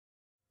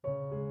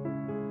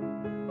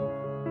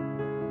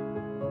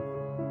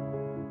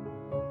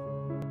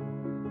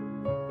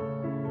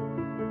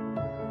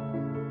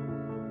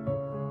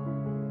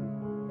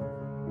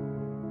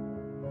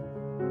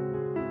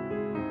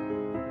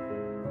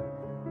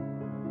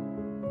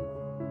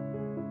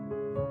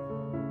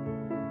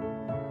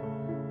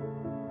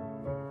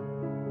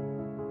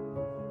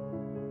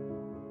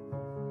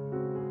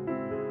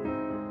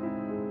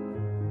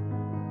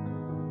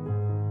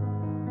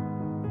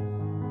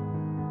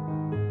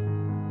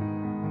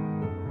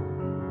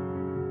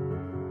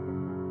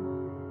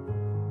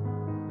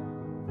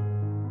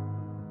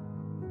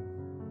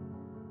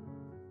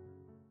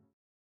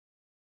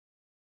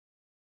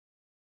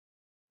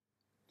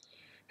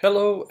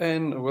Hello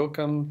and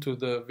welcome to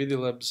the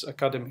ViDiLabs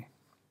Academy.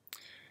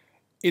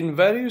 In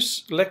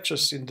various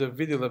lectures in the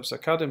ViDiLabs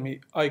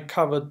Academy, I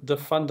covered the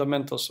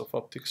fundamentals of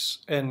optics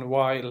and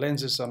why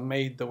lenses are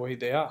made the way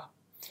they are.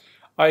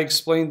 I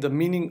explained the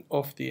meaning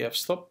of the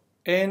f-stop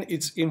and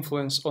its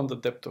influence on the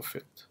depth of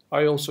field.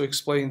 I also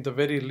explained the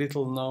very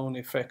little known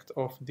effect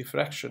of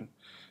diffraction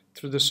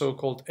through the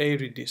so-called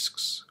airy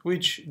discs,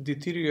 which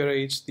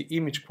deteriorates the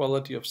image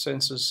quality of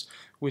sensors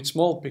with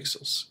small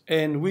pixels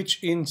and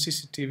which in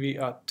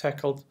CCTV are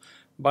tackled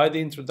by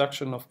the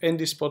introduction of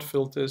ND spot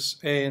filters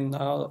and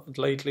now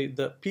lately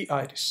the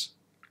p-iris.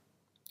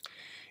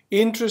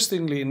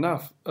 Interestingly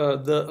enough,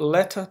 the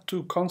latter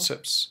two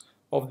concepts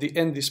of the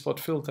ND spot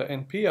filter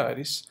and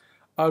p-iris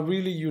are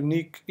really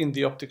unique in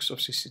the optics of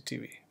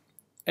CCTV.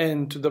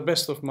 And to the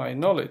best of my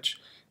knowledge,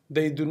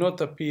 they do not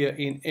appear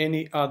in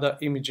any other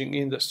imaging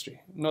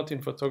industry, not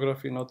in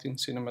photography, not in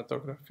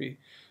cinematography,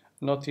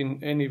 not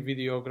in any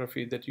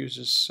videography that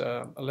uses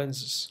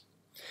lenses.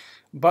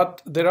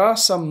 But there are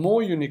some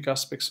more unique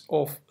aspects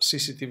of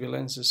CCTV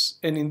lenses,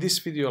 and in this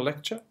video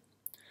lecture,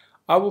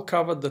 I will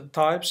cover the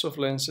types of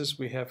lenses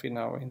we have in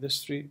our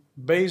industry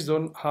based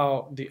on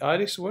how the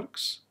iris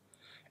works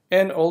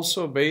and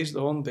also based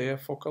on their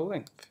focal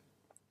length.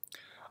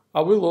 I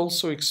will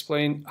also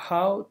explain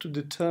how to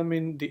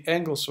determine the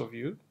angles of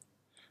view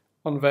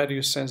on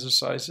various sensor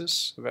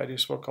sizes,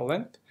 various focal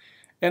length,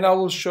 and I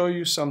will show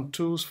you some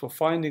tools for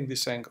finding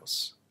these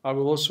angles. I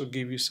will also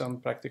give you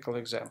some practical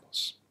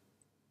examples.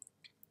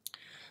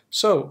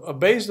 So,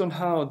 based on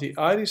how the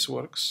iris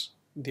works,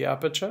 the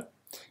aperture,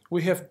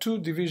 we have two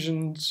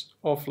divisions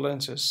of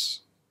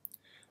lenses.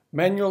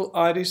 Manual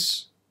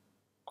iris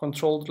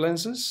controlled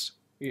lenses,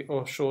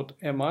 or short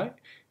MI,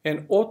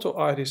 and auto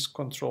iris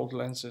controlled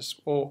lenses,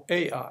 or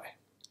AI.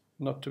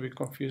 Not to be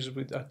confused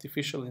with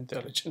artificial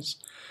intelligence.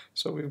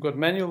 So we've got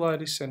manual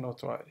iris and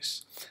auto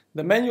iris.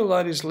 The manual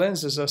iris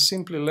lenses are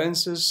simply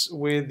lenses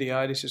where the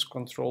iris is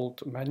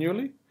controlled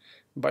manually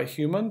by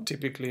human,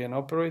 typically an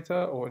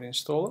operator or an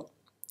installer.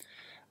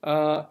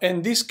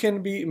 And this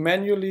can be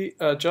manually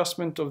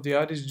adjustment of the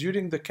iris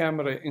during the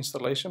camera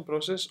installation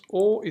process,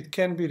 or it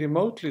can be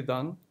remotely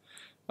done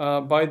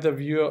by the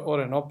viewer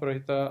or an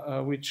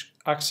operator which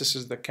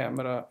accesses the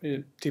camera,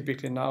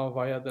 typically now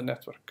via the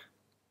network.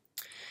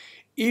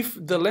 If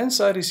the lens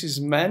iris is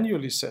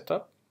manually set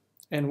up,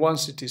 and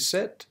once it is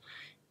set,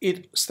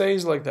 it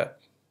stays like that.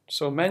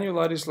 So manual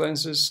iris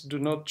lenses do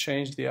not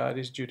change the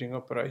iris during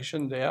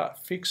operation. They are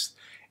fixed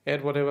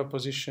at whatever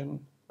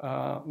position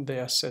they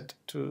are set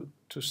to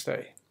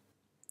stay.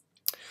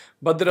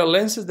 But there are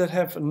lenses that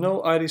have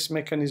no iris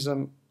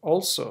mechanism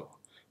also,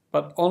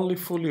 but only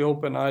fully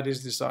open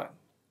iris design,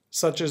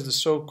 such as the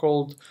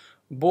so-called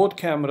board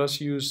cameras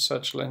use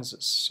such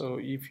lenses. So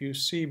if you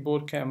see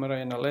board camera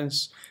in a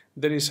lens,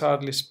 there is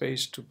hardly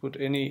space to put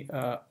any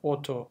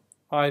auto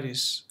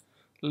iris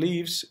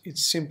leaves.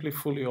 It's simply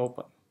fully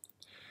open.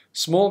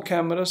 Small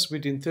cameras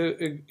with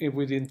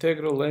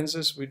integral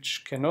lenses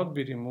which cannot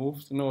be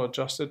removed nor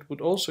adjusted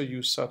would also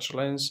use such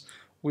lens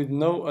with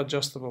no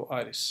adjustable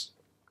iris.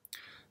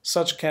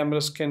 Such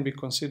cameras can be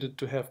considered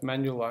to have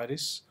manual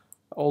iris,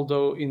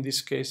 although in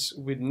this case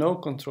with no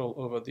control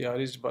over the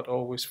iris but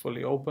always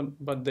fully open,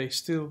 but they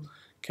still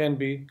can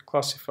be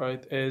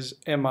classified as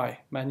MI,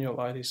 manual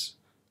iris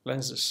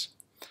lenses.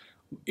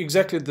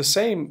 Exactly the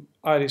same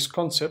iris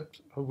concept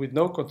with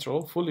no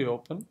control, fully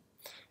open,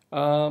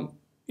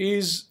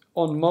 is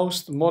on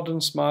most modern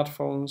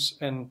smartphones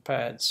and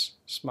pads,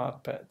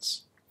 smart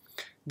pads.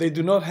 They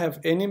do not have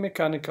any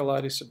mechanical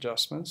iris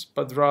adjustments,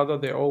 but rather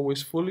they're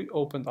always fully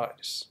open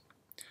iris.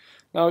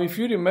 Now, if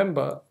you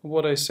remember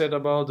what I said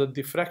about the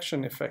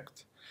diffraction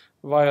effect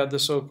via the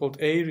so-called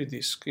airy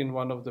disc in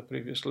one of the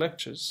previous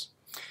lectures,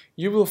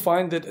 you will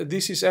find that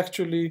this is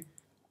actually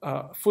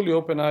fully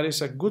open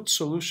iris a good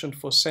solution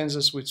for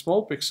sensors with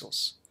small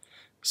pixels,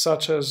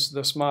 such as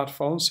the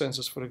smartphone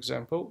sensors, for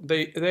example.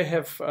 They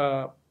have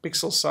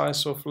pixel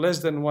size of less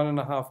than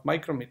 1.5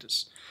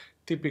 micrometers,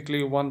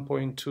 typically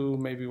 1.2,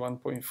 maybe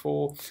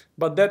 1.4,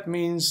 but that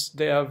means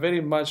they are very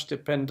much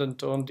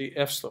dependent on the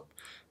f-stop.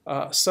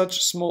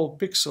 Such small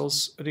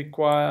pixels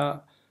require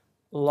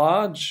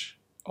large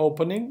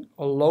opening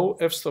or low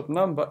f-stop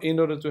number in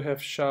order to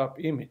have sharp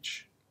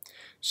image.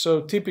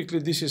 So typically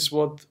this is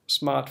what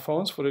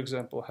smartphones, for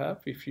example, have.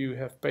 If you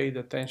have paid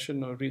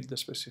attention or read the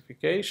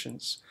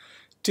specifications,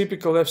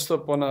 typical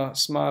f-stop on a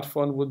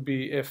smartphone would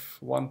be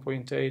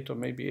f1.8 or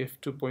maybe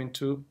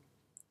f2.2.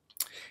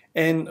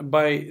 And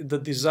by the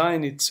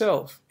design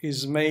itself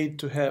is made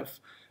to have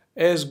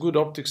as good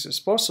optics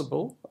as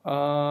possible,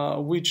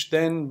 which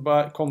then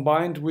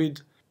combined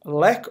with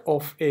lack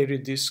of airy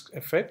disc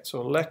effect,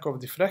 or lack of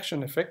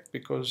diffraction effect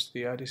because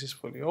the iris is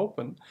fully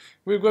open,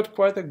 we've got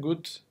quite a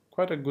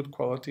good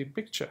quality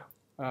picture.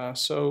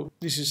 So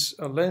this is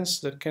a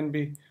lens that can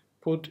be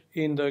put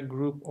in the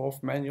group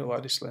of manual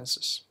iris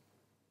lenses.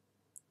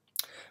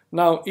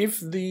 Now, if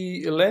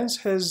the lens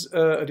has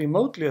a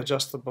remotely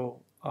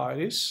adjustable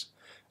iris,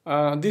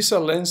 these are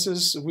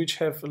lenses which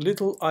have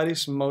little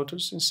iris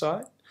motors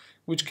inside,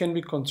 which can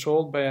be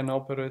controlled by an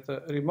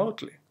operator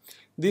remotely.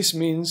 This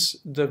means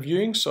the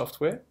viewing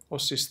software or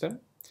system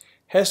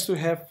has to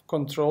have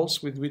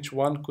controls with which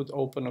one could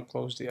open or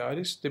close the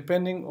iris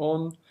depending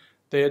on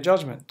their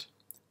judgment.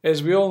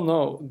 As we all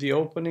know, the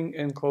opening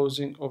and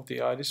closing of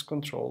the iris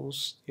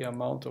controls the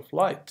amount of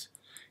light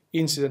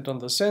incident on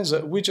the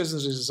sensor, which as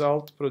a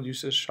result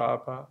produces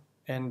sharper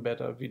and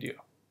better video.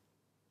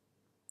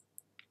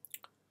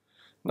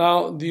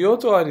 Now, the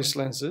auto iris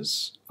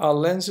lenses are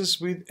lenses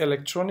with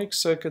electronic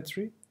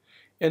circuitry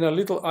and a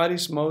little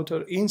iris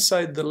motor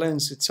inside the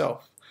lens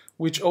itself,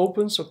 which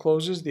opens or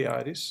closes the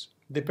iris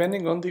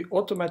depending on the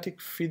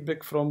automatic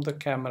feedback from the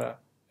camera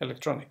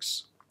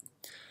electronics.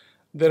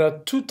 There are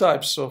two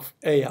types of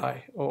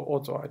AI or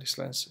auto iris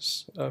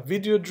lenses,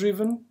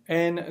 video-driven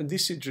and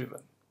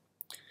DC-driven.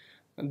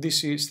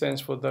 DC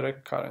stands for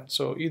direct current,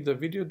 so either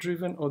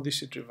video-driven or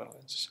DC-driven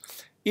lenses.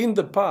 In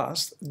the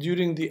past,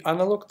 during the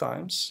analog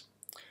times,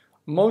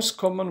 most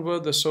common were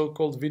the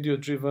so-called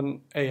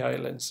video-driven AI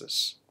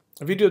lenses.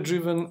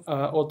 Video-driven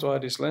auto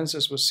iris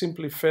lenses were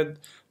simply fed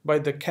by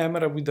the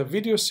camera with a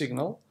video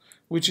signal,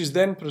 which is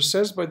then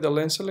processed by the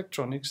lens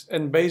electronics,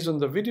 and based on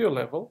the video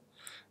level,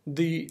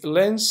 the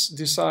lens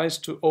decides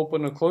to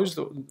open or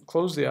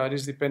close the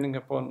iris depending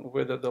upon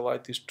whether the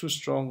light is too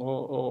strong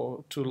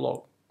or too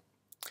low.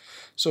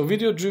 So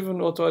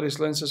video-driven auto iris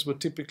lenses were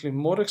typically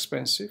more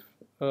expensive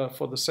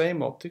for the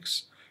same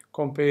optics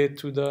compared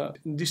to the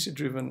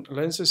DC-driven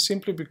lenses,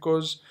 simply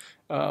because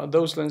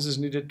those lenses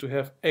needed to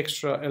have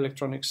extra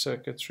electronic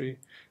circuitry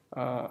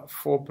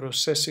for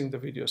processing the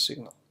video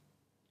signal.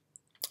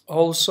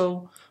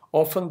 Also,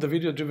 often the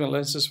video-driven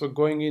lenses were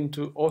going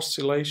into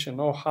oscillation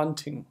or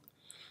hunting,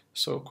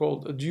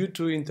 so-called, due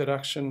to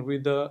interaction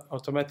with the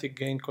automatic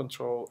gain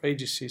control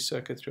AGC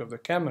circuitry of the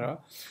camera,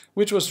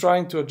 which was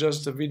trying to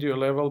adjust the video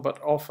level,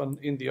 but often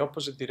in the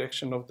opposite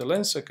direction of the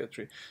lens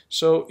circuitry.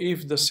 So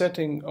if the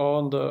setting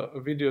on the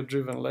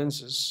video-driven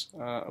lenses,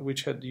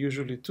 which had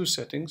usually two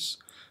settings,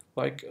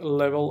 like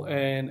level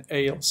and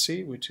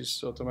ALC, which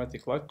is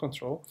automatic light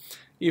control,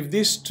 if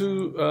these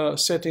two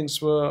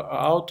settings were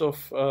out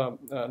of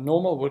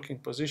normal working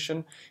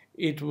position,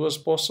 it was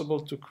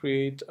possible to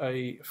create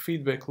a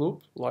feedback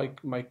loop,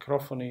 like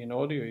microphony in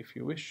audio if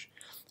you wish,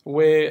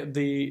 where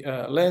the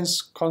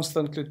lens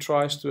constantly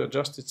tries to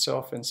adjust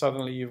itself, and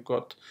suddenly you've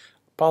got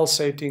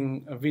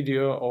pulsating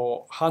video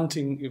or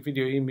hunting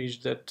video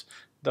image that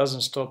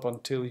doesn't stop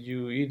until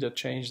you either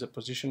change the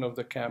position of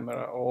the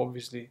camera or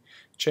obviously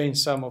change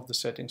some of the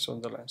settings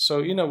on the lens.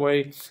 So in a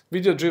way,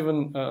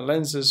 video-driven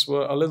lenses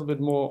were a little bit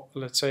more,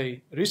 let's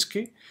say,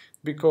 risky,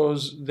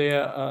 because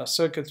their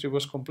circuitry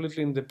was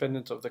completely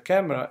independent of the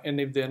camera, and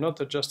if they are not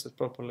adjusted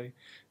properly,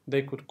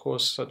 they could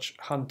cause such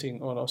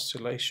hunting or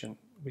oscillation,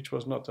 which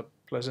was not a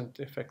pleasant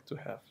effect to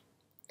have.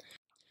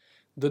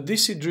 The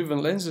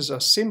DC-driven lenses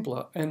are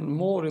simpler and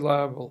more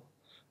reliable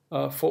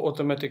for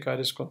automatic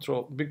iris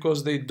control,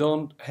 because they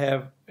don't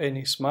have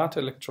any smart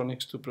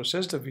electronics to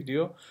process the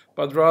video,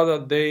 but rather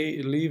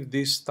they leave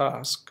this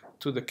task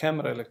to the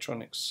camera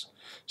electronics.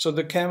 So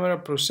the camera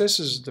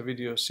processes the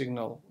video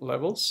signal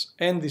levels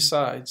and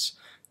decides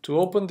to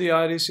open the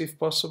iris if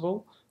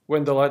possible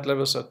when the light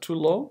levels are too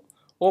low,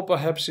 or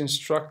perhaps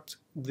instruct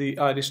the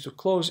iris to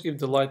close if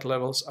the light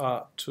levels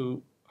are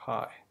too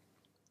high.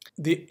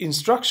 The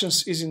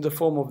instructions is in the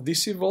form of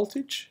DC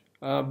voltage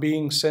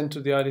being sent to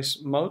the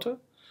iris motor,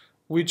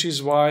 which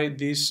is why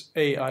these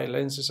AI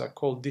lenses are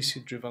called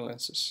DC-driven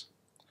lenses.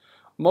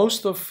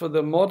 Most of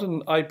the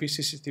modern IP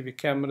CCTV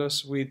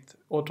cameras with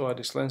auto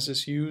iris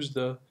lenses use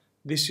the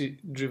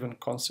DC-driven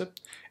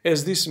concept,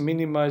 as this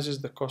minimizes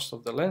the cost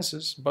of the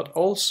lenses, but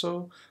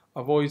also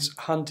avoids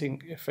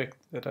hunting effect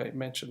that I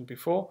mentioned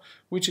before,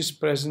 which is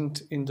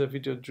present in the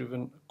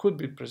video-driven, could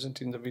be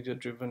present in the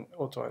video-driven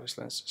auto iris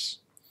lenses.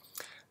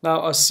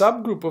 Now, a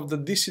subgroup of the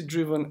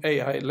DC-driven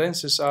AI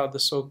lenses are the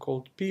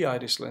so-called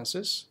P-iris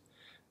lenses.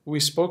 We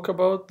spoke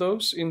about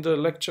those in the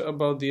lecture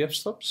about the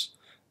f-stops.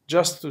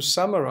 Just to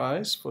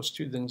summarize for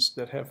students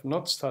that have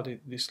not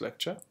studied this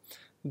lecture,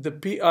 the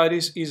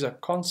P-iris is a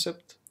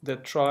concept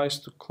that tries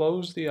to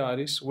close the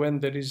iris when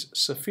there is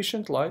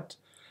sufficient light,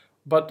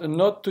 but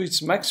not to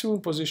its maximum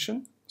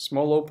position,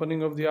 small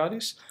opening of the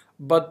iris,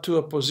 but to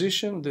a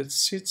position that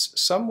sits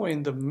somewhere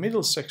in the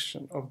middle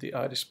section of the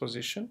iris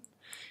position,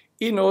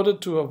 in order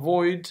to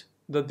avoid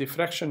the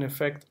diffraction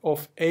effect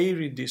of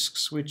airy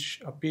discs,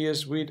 which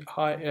appears with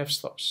high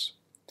f-stops.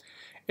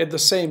 At the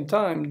same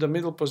time, the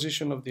middle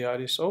position of the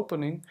iris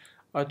opening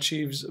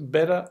achieves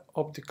better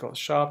optical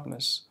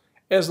sharpness,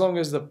 as long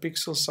as the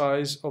pixel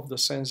size of the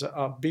sensor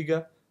are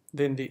bigger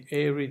than the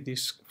airy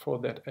disc for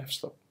that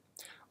f-stop.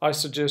 I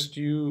suggest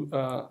you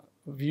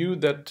view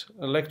that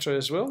lecture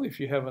as well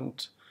if you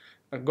haven't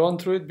gone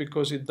through it,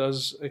 because it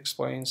does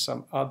explain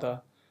some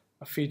other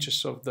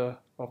features of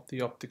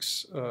the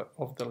optics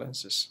of the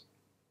lenses.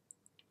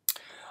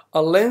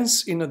 A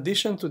lens, in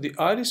addition to the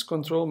iris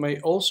control, may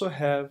also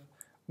have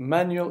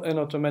manual and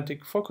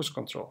automatic focus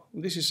control.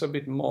 This is a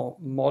bit more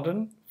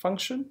modern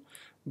function,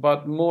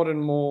 but more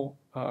and more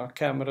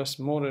cameras,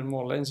 more and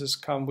more lenses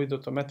come with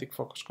automatic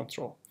focus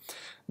control.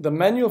 The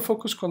manual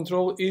focus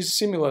control is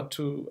similar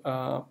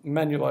to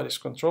manual iris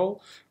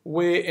control,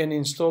 where an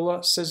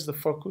installer sets the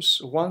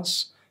focus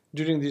once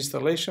during the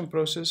installation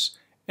process,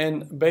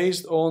 and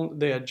based on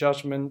their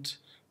judgment,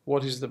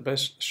 what is the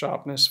best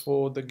sharpness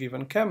for the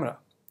given camera.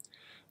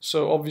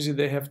 So obviously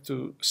they have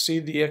to see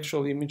the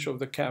actual image of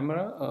the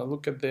camera,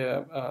 look at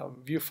their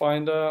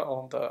viewfinder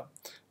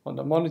on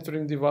the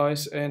monitoring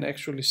device, and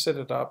actually set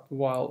it up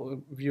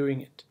while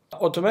viewing it.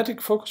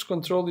 Automatic focus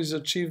control is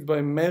achieved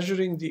by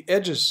measuring the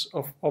edges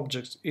of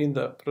objects in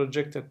the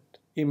projected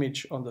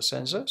image on the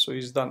sensor, so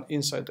it's done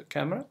inside the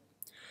camera,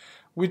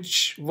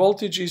 which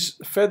voltage is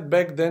fed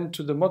back then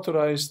to the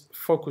motorized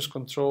focus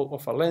control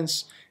of a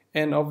lens,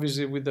 and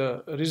obviously with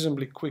a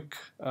reasonably quick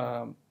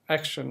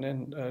action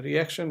and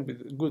reaction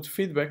with good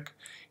feedback,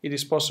 it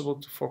is possible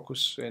to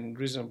focus in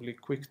reasonably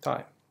quick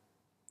time.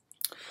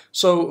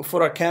 So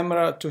for a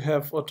camera to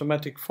have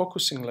automatic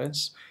focusing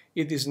lens,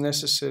 it is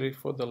necessary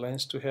for the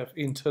lens to have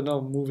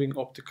internal moving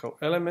optical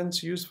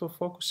elements used for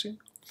focusing,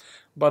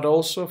 but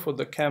also for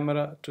the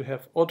camera to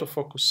have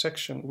autofocus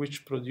section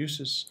which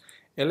produces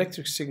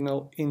electric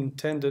signal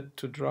intended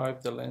to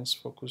drive the lens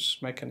focus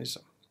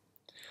mechanism.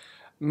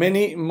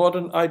 Many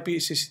modern IP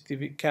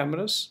CCTV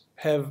cameras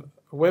have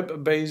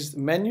web-based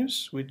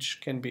menus which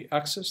can be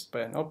accessed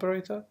by an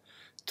operator,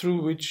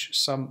 through which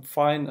some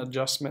fine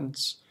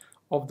adjustments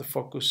of the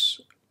focus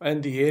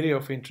and the area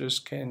of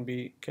interest can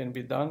be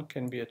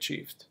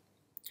achieved.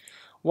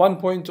 One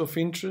point of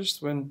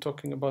interest when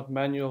talking about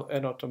manual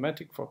and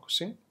automatic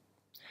focusing,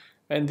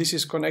 and this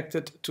is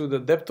connected to the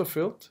depth of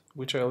field,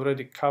 which I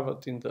already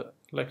covered in the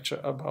lecture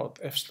about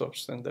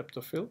f-stops and depth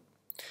of field.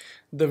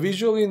 The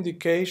visual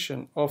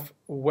indication of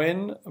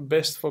when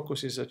best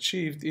focus is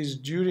achieved is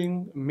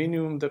during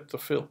minimum depth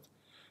of field.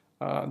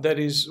 That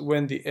is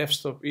when the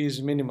f-stop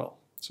is minimal,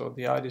 so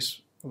the eye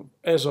is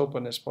as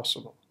open as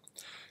possible.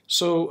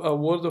 So a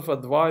word of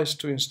advice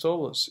to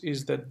installers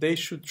is that they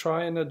should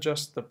try and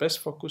adjust the best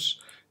focus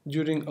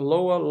during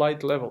lower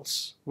light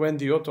levels when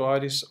the auto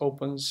iris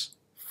opens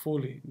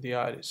fully the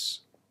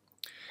iris.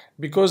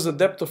 Because the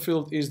depth of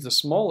field is the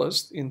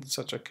smallest in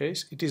such a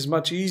case, it is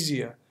much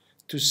easier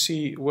to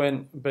see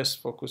when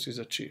best focus is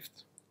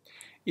achieved.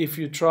 If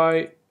you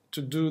try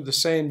to do the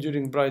same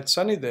during bright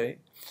sunny day,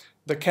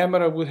 the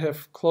camera would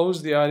have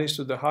closed the iris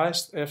to the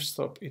highest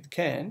f-stop it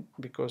can,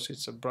 because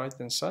it's bright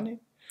and sunny,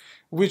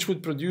 which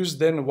would produce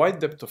then wide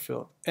depth of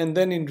field, and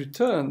then in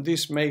return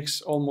this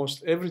makes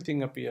almost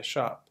everything appear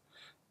sharp.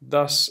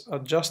 Thus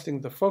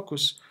adjusting the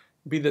focus,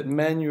 be that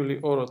manually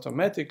or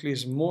automatically,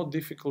 is more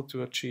difficult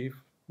to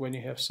achieve when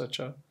you have such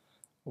a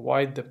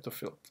wide depth of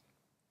field.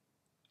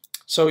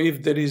 So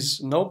if there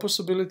is no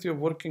possibility of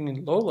working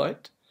in low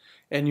light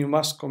and you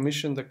must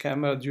commission the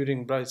camera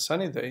during bright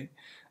sunny day,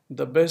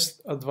 the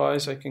best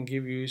advice I can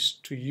give you is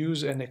to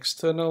use an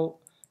external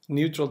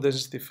neutral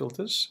density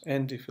filters,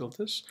 ND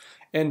filters,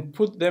 and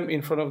put them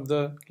in front of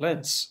the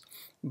lens.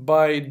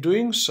 By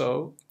doing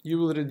so, you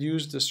will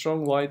reduce the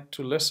strong light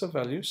to lesser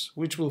values,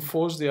 which will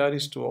force the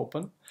iris to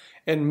open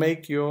and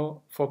make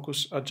your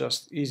focus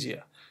adjust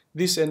easier.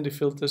 These ND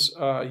filters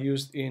are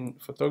used in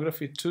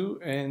photography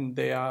too, and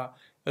they are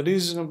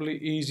reasonably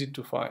easy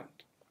to find.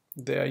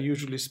 They are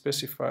usually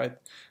specified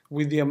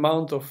with the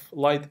amount of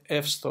light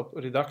f-stop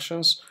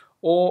reductions,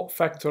 or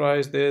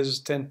factorized as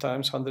 10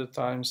 times, 100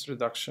 times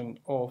reduction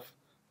of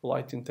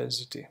light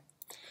intensity.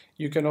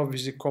 You can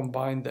obviously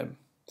combine them.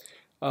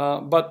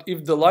 But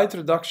if the light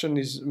reduction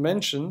is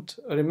mentioned,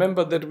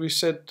 remember that we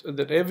said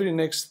that every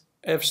next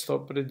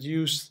f-stop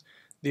reduced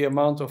the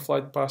amount of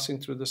light passing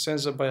through the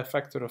sensor by a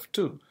factor of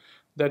 2.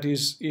 That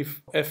is,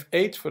 if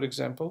f8, for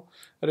example,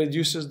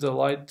 reduces the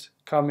light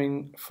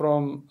coming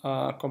from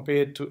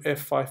compared to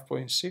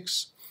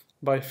f5.6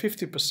 by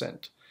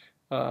 50%.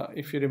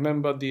 If you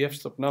remember the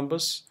f-stop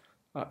numbers,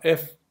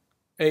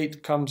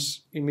 f8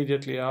 comes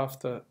immediately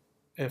after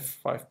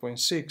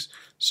f5.6.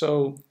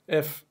 So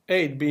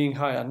f8 being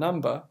higher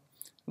number,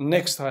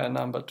 next higher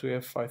number to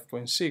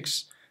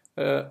f5.6,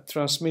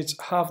 transmits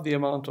half the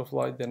amount of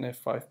light than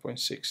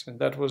f5.6. And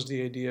that was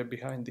the idea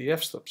behind the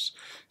f-stops.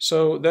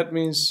 So that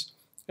means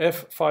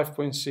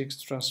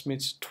f5.6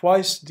 transmits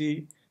twice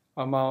the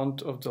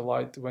amount of the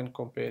light when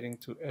comparing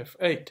to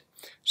f8.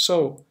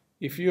 So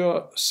if you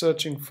are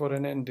searching for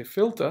an ND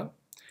filter,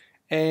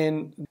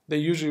 and they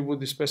usually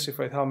would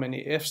specify how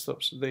many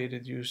f-stops they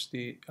reduce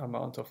the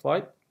amount of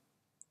light.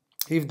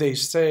 If they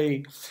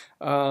say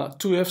 2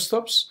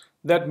 f-stops,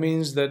 that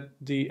means that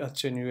the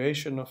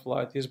attenuation of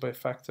light is by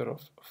factor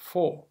of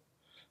 4,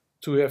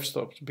 2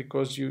 f-stops,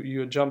 because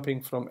you're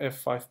jumping from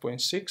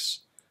f5.6,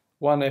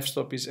 one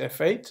f-stop is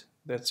f8,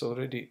 that's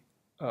already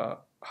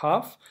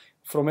half.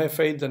 From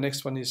f8, the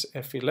next one is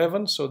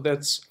f11, so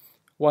that's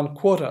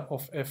 1/4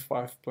 of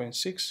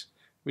f5.6,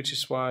 which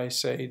is why I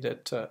say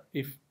that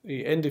if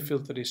the ND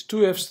filter is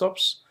 2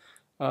 f-stops,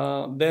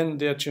 then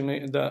the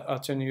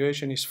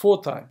attenuation is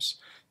 4 times.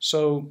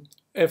 So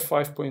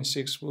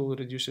f5.6 will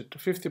reduce it to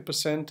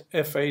 50%,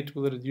 f8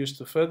 will reduce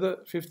to further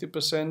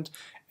 50%,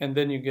 and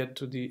then you get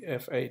to the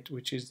f8,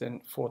 which is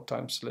then 4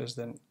 times less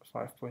than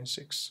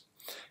 5.6.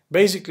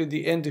 Basically,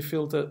 the ND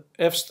filter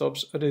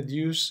f-stops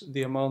reduce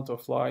the amount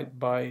of light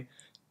by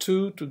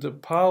 2 to the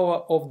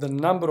power of the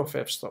number of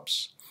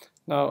f-stops.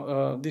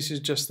 Now, this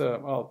is just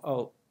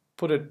I'll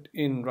put it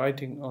in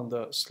writing on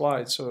the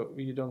slide so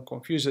you don't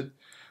confuse it.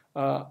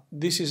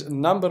 This is a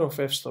number of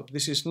f-stop.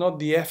 This is not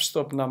the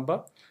f-stop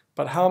number,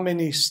 but how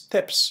many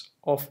steps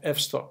of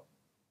f-stop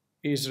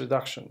is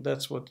reduction.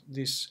 That's what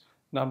this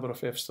number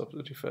of f-stops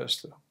refers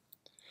to.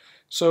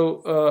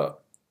 So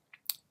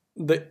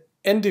the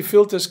ND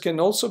filters can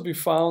also be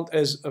found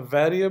as a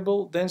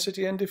variable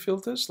density ND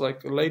filters.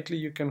 Like lately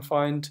you can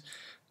find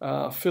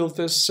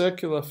filters,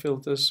 circular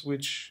filters,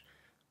 which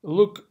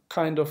look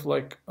kind of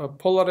like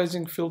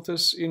polarizing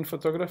filters in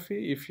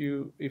photography, if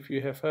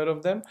you have heard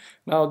of them.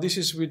 Now this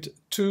is with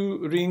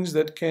 2 rings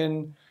that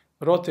can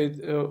rotate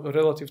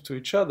relative to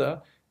each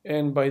other,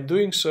 and by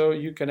doing so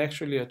you can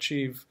actually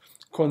achieve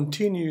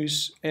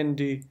continuous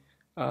ND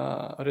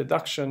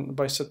reduction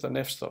by certain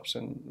f-stops,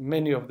 and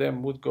many of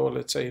them would go,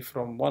 let's say,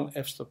 from 1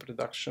 f-stop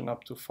reduction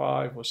up to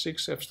 5 or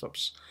 6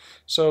 f-stops.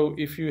 So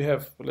if you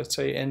have, let's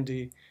say,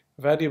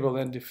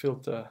 variable ND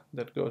filter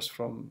that goes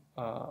from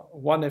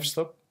 1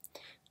 f-stop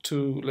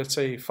to, let's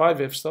say,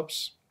 5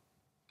 f-stops,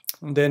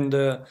 then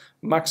the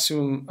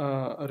maximum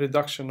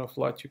reduction of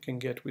light you can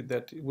get with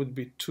that would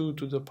be 2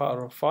 to the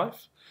power of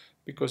 5,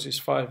 because it's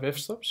 5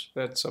 f-stops.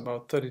 That's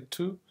about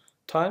 32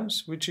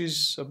 times, which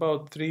is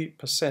about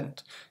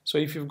 3%. So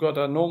if you've got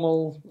a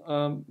normal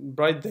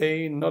bright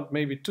day, not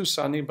maybe too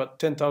sunny, but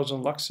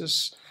 10,000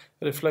 luxes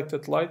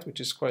reflected light, which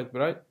is quite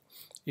bright,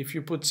 if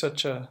you put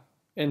such a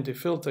ND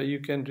filter, you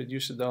can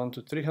reduce it down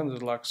to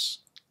 300 lux,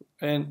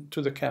 and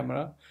to the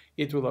camera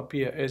it will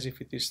appear as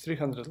if it is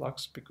 300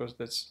 lux, because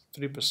that's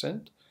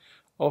 3%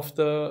 of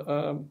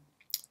the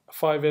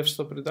 5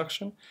 f-stop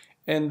reduction,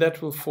 and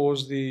that will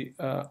force the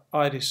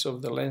iris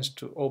of the lens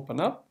to open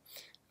up,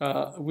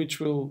 which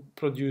will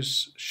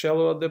produce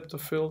shallower depth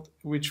of field,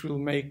 which will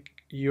make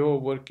your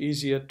work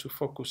easier to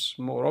focus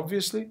more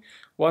obviously.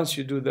 Once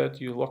you do that,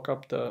 you lock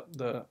up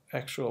the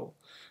actual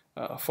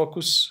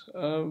focus,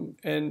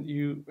 and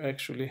you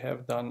actually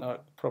have done a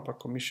proper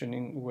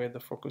commissioning where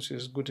the focus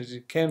is as good as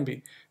it can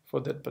be for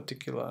that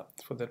particular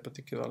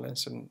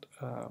lens and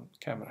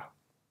camera.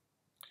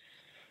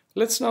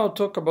 Let's now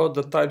talk about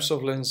the types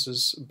of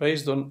lenses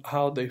based on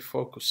how they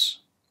focus.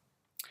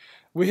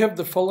 We have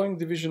the following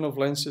division of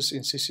lenses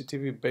in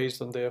CCTV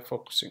based on their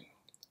focusing: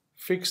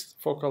 fixed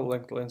focal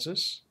length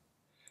lenses,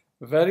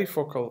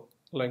 vari-focal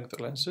length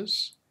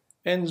lenses,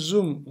 and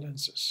zoom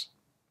lenses.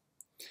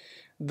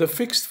 The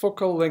fixed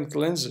focal length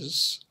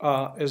lenses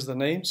are, as the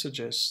name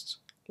suggests,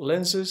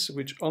 lenses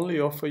which only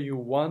offer you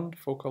one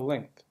focal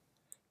length.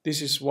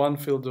 This is one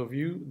field of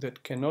view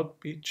that cannot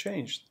be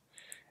changed.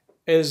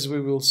 As we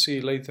will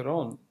see later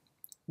on,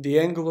 the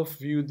angle of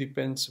view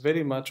depends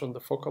very much on the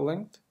focal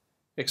length,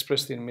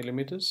 expressed in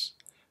millimeters,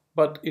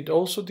 but it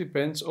also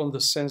depends on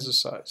the sensor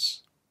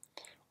size.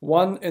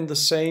 One and the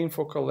same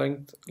focal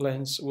length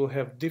lens will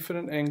have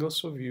different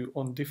angles of view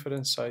on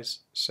different size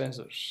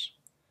sensors.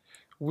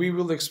 We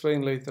will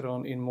explain later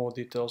on in more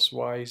details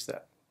why is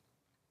that.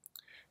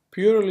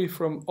 Purely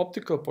from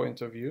optical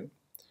point of view,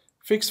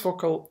 fixed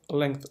focal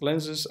length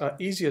lenses are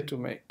easier to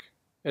make,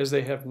 as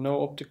they have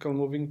no optical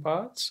moving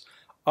parts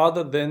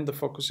other than the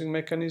focusing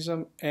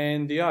mechanism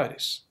and the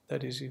iris,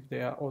 that is, if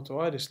they are auto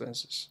iris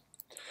lenses.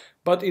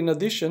 But in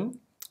addition,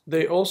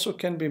 they also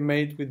can be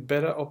made with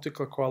better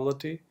optical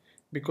quality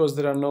because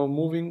there are no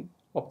moving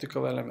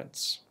optical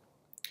elements.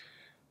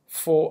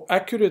 For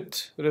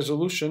accurate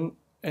resolution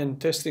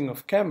and testing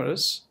of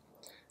cameras,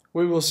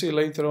 we will see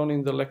later on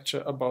in the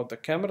lecture about the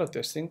camera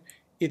testing,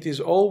 it is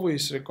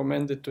always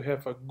recommended to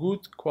have a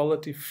good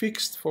quality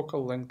fixed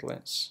focal length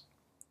lens.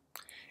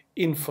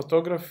 In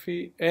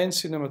photography and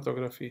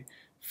cinematography,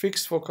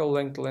 fixed focal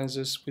length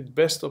lenses with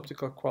best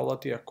optical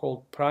quality are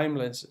called prime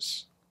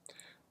lenses.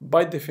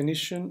 By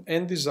definition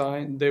and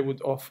design, they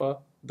would offer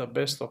the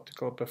best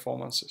optical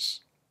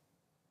performances.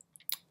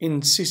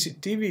 In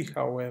CCTV,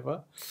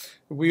 however,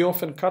 we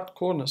often cut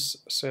corners,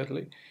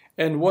 sadly,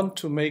 and want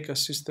to make a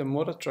system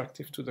more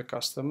attractive to the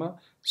customer,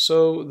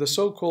 so the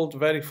so-called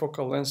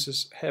vari-focal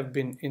lenses have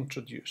been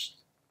introduced.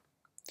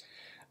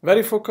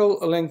 Vari-focal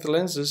length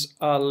lenses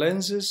are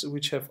lenses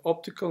which have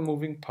optical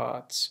moving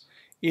parts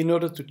in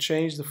order to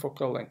change the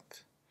focal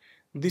length.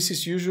 This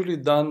is usually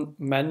done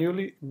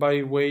manually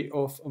by way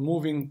of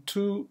moving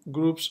two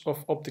groups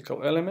of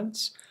optical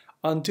elements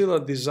until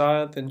a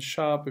desired and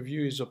sharp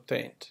view is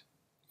obtained.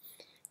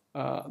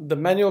 The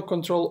manual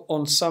control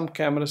on some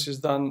cameras is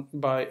done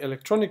by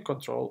electronic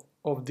control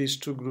of these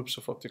two groups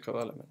of optical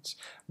elements.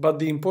 But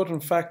the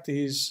important fact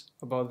is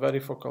about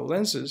varifocal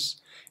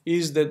lenses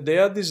is that they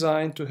are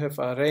designed to have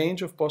a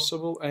range of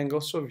possible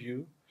angles of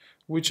view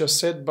which are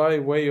set by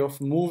way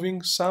of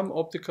moving some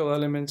optical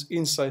elements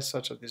inside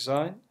such a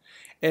design.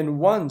 And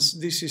once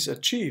this is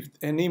achieved,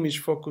 an image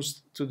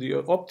focused to the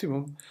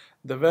optimum,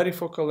 the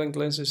varifocal length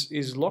lenses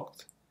is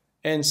locked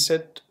and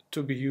set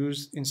to be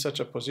used in such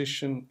a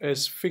position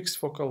as fixed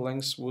focal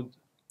lengths would.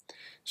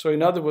 So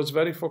in other words,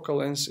 varifocal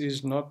lens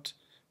is not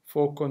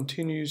for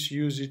continuous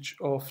usage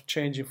of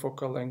changing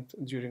focal length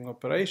during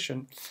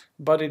operation,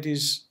 but it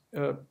is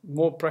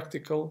more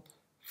practical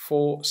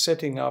for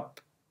setting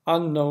up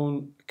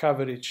unknown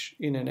coverage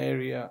in an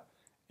area,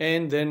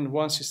 and then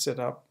once it's set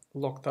up,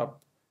 locked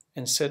up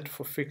and set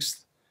for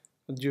fixed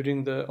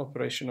during the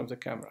operation of the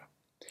camera.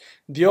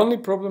 The only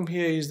problem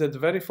here is that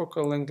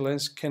varifocal length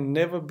lens can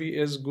never be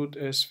as good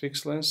as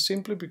fixed lens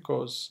simply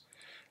because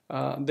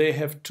they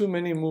have too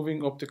many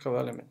moving optical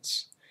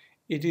elements.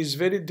 It is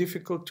very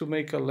difficult to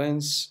make a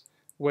lens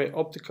where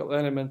optical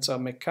elements are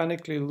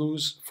mechanically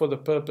loose for the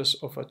purpose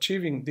of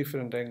achieving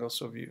different angles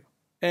of view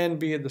and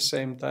be at the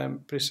same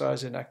time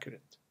precise and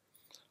accurate.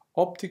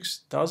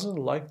 Optics doesn't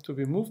like to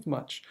be moved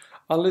much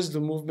unless the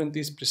movement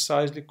is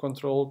precisely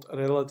controlled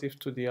relative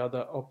to the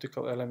other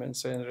optical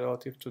elements and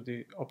relative to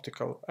the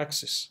optical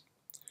axis.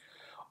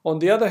 On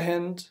the other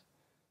hand,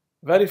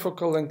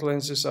 varifocal length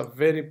lenses are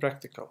very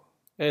practical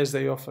as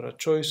they offer a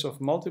choice of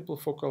multiple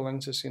focal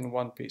lenses in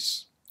one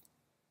piece.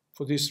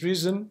 For this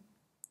reason,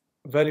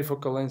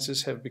 varifocal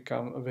lenses have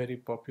become very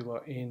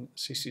popular in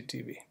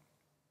CCTV.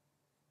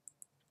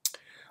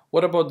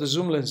 What about the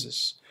zoom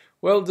lenses?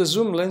 Well, the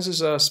zoom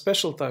lenses are a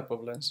special type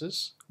of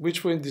lenses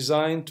which were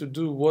designed to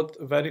do what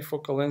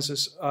varifocal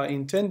lenses are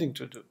intending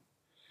to do.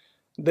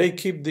 They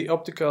keep the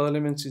optical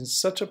elements in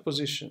such a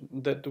position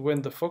that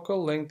when the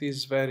focal length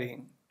is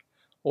varying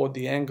or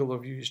the angle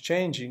of view is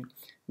changing,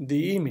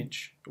 the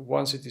image,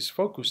 once it is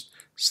focused,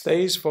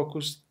 stays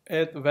focused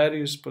at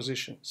various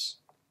positions.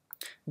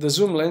 The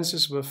zoom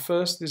lenses were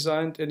first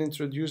designed and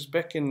introduced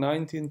back in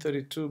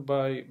 1932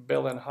 by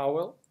Bell and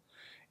Howell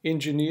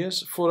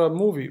engineers for a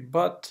movie,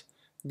 but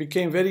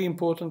became very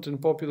important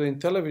and popular in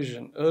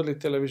television, early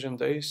television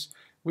days,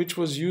 which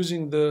was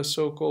using the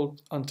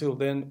so-called, until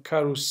then,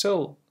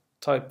 carousel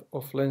type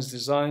of lens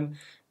design,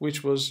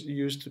 which was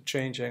used to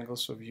change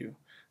angles of view.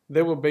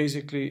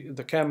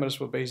 The cameras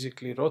were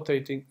basically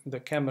rotating, the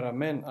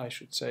cameramen, I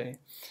should say,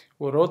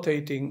 were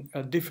rotating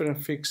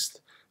different fixed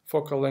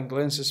focal length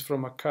lenses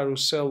from a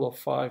carousel of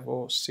 5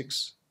 or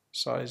 6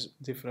 size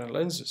different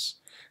lenses.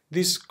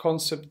 This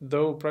concept,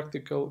 though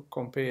practical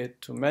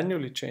compared to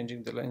manually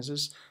changing the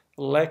lenses,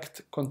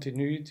 lacked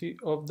continuity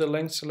of the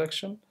length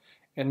selection,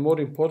 and more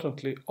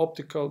importantly,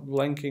 optical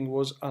blanking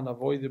was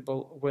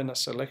unavoidable when a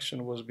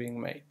selection was being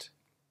made.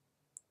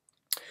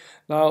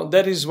 Now,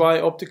 that is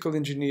why optical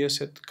engineers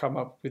had come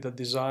up with a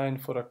design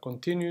for a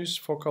continuous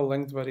focal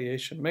length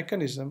variation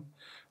mechanism,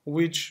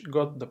 which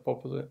got the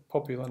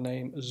popular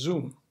name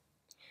zoom.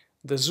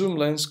 The zoom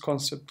lens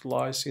concept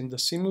lies in the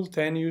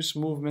simultaneous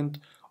movement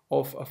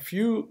of a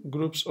few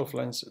groups of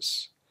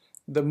lenses.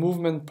 The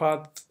movement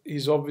path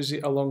is obviously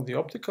along the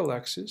optical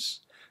axis,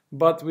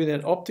 but with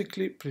an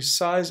optically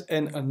precise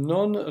and a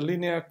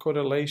non-linear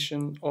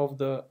correlation of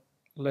the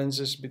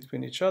lenses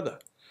between each other.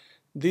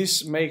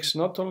 This makes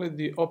not only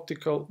the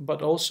optical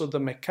but also the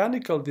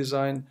mechanical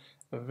design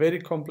very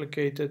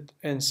complicated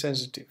and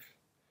sensitive.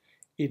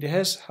 It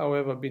has,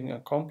 however, been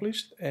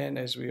accomplished, and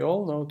as we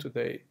all know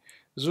today,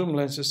 zoom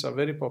lenses are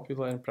very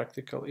popular and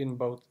practical in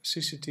both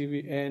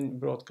CCTV and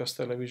broadcast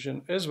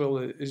television, as well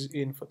as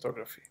in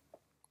photography.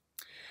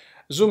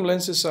 Zoom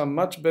lenses are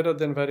much better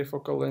than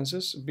varifocal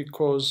lenses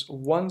because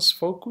once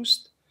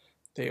focused,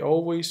 they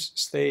always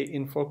stay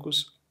in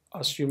focus,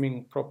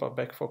 assuming proper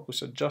back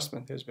focus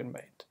adjustment has been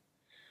made.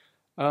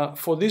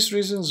 For this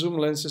reason, zoom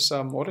lenses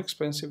are more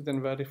expensive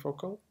than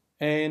varifocal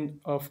and,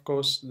 of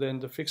course, than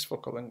the fixed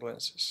focal length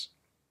lenses.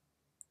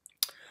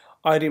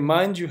 I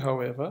remind you,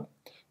 however,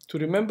 to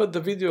remember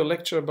the video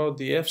lecture about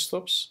the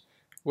f-stops,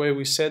 where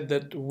we said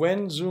that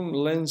when zoom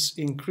lens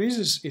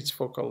increases its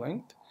focal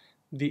length,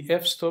 the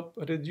f-stop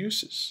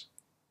reduces.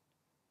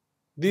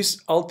 This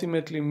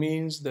ultimately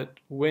means that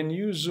when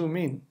you zoom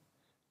in,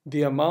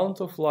 the amount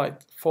of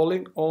light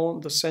falling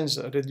on the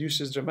sensor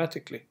reduces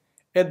dramatically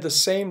at the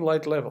same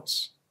light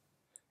levels.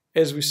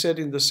 As we said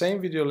in the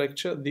same video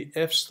lecture, the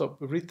f-stop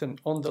written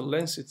on the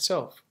lens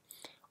itself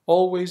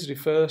always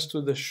refers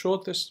to the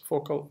shortest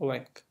focal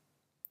length.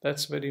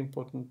 That's very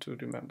important to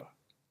remember.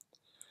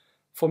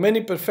 For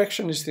many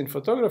perfectionists in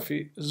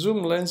photography,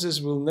 zoom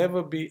lenses will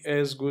never be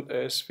as good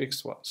as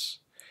fixed ones.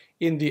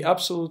 In the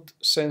absolute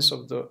sense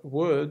of the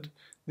word,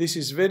 this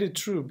is very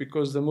true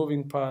because the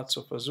moving parts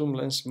of a zoom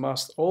lens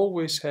must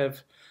always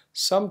have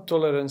some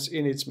tolerance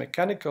in its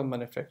mechanical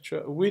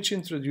manufacture, which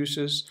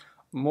introduces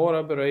more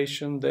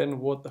aberration than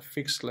what a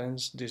fixed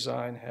lens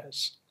design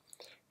has.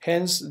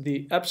 Hence,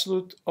 the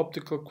absolute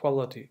optical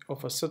quality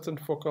of a certain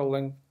focal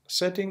length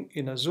setting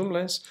in a zoom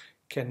lens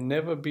can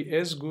never be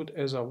as good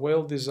as a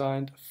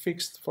well-designed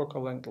fixed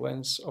focal length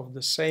lens of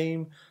the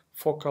same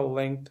focal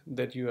length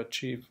that you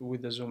achieve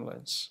with the zoom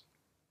lens.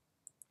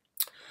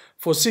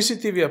 For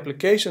CCTV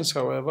applications,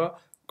 however,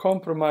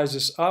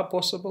 compromises are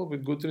possible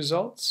with good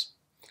results.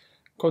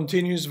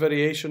 Continuous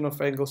variation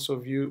of angles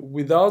of view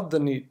without the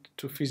need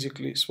to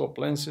physically swap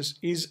lenses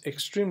is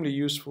extremely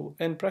useful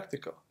and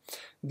practical.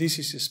 This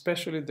is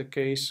especially the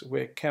case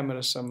where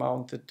cameras are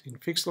mounted in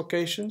fixed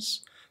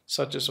locations,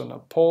 such as on a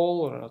pole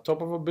or on the top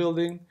of a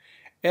building,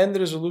 and the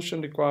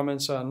resolution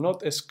requirements are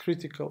not as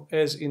critical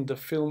as in the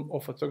film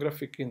or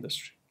photographic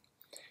industry.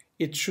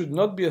 It should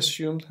not be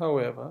assumed,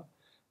 however,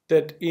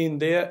 that in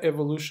their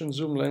evolution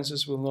zoom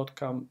lenses will not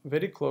come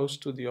very close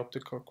to the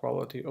optical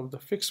quality of the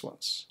fixed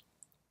ones.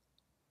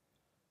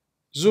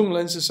 Zoom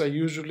lenses are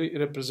usually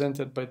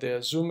represented by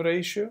their zoom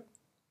ratio.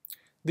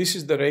 This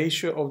is the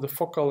ratio of the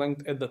focal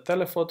length at the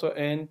telephoto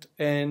end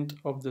and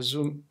of the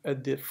zoom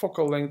at the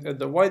focal length at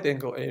the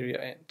wide-angle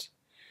area end.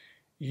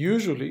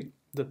 Usually,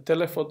 the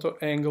telephoto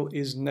angle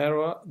is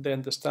narrower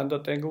than the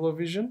standard angle of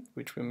vision,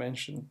 which we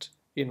mentioned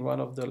in one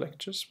of the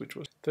lectures, which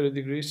was 30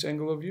 degrees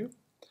angle of view.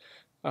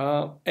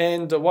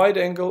 And the wide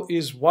angle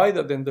is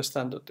wider than the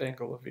standard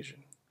angle of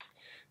vision.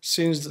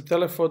 Since the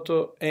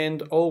telephoto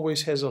end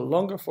always has a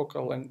longer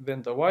focal length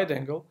than the wide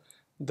angle,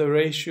 the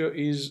ratio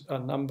is a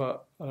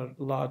number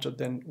larger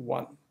than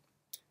 1.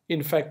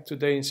 In fact,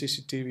 today in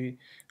CCTV,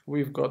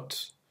 we've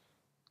got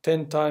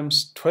 10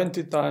 times,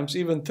 20 times,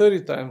 even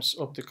 30 times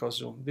optical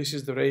zoom. This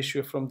is the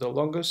ratio from the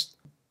longest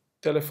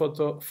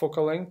telephoto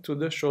focal length to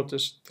the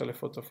shortest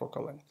telephoto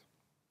focal length.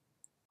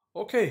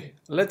 Okay,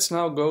 let's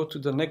now go to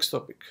the next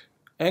topic,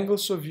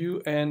 angles of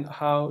view and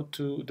how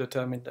to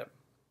determine them.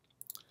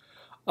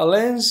 A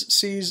lens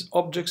sees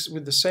objects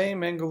with the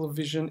same angle of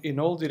vision in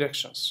all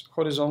directions,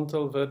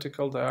 horizontal,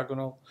 vertical,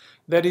 diagonal.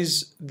 That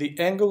is, the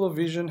angle of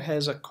vision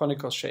has a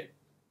conical shape.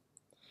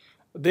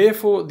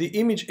 Therefore, the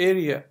image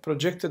area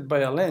projected by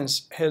a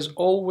lens has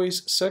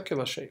always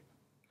circular shape.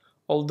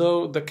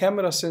 Although the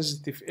camera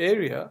sensitive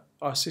area,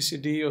 a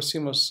CCD or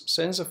CMOS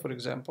sensor for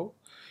example,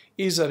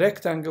 is a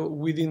rectangle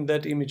within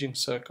that imaging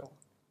circle.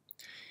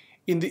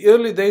 In the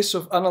early days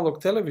of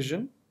analog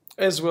television,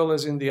 as well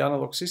as in the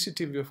analog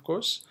CCTV of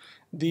course,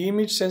 the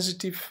image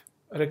sensitive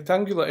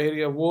rectangular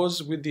area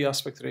was with the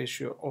aspect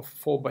ratio of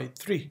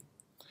 4:3.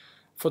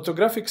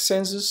 Photographic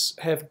sensors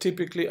have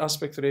typically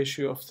aspect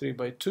ratio of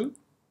 3:2,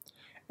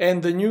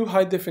 and the new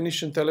high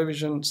definition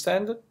television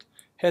standard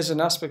has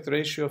an aspect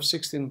ratio of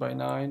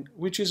 16:9,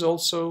 which is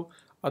also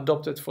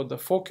adopted for the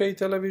 4K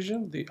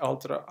television, the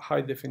ultra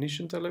high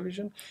definition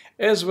television,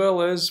 as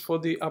well as for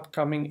the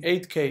upcoming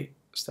 8K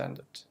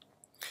standard.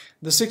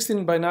 The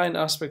 16:9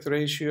 aspect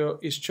ratio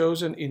is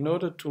chosen in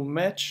order to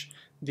match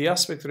the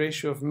aspect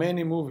ratio of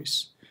many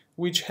movies,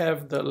 which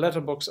have the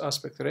letterbox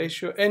aspect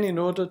ratio, and in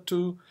order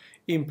to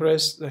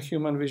impress the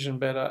human vision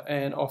better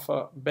and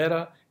offer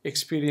better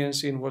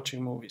experience in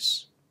watching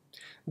movies.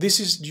 This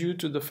is due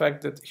to the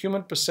fact that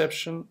human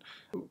perception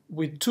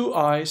with two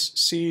eyes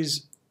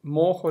sees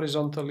more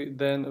horizontally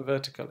than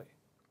vertically.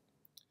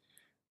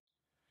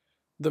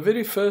 The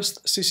very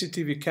first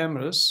CCTV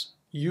cameras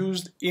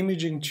used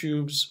imaging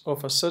tubes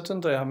of a certain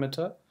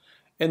diameter,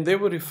 and they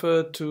were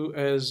referred to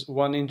as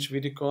 1-inch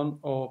Vidicon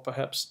or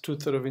perhaps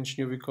 2/3-inch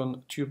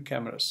Nuvicon tube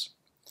cameras.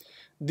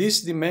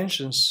 These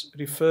dimensions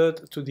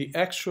referred to the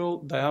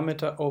actual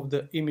diameter of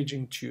the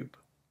imaging tube.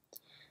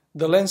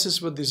 The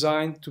lenses were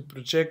designed to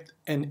project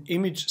an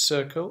image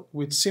circle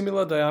with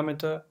similar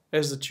diameter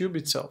as the tube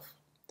itself,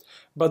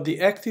 but the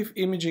active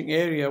imaging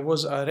area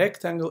was a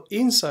rectangle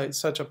inside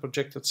such a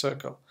projected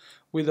circle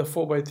with a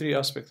 4:3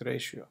 aspect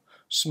ratio,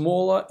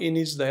 smaller in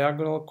its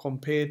diagonal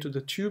compared to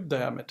the tube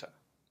diameter.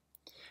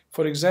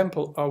 For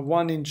example, a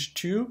 1-inch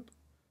tube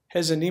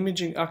has an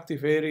imaging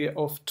active area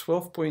of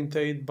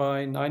 12.8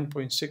 by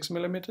 9.6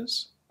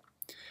 millimeters.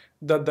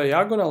 The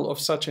diagonal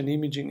of such an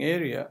imaging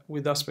area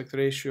with aspect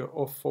ratio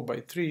of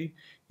 4:3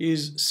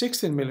 is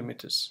 16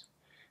 millimeters,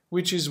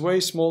 which is way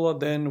smaller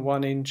than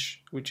 1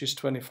 inch, which is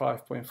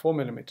 25.4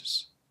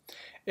 millimeters.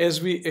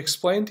 As we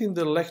explained in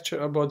the lecture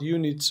about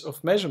units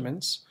of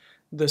measurements,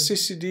 the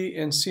CCD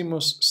and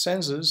CMOS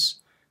sensors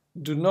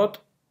do not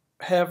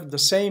have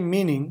the same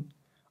meaning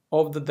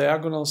of the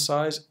diagonal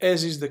size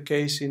as is the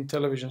case in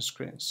television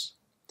screens.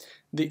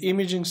 The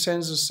imaging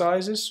sensor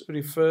sizes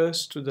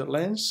refers to the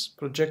lens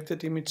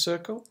projected image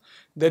circle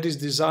that is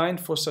designed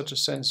for such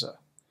a sensor,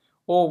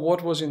 or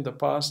what was in the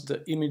past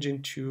the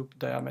imaging tube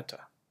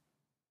diameter.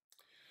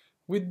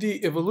 With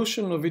the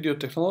evolution of video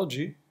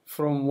technology,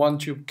 from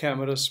one-tube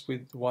cameras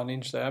with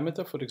 1-inch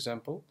diameter, for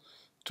example,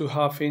 to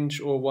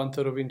half-inch or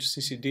 1/3-inch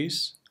CCDs,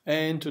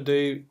 and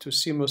today to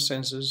CMOS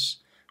sensors,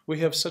 we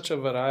have such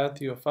a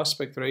variety of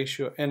aspect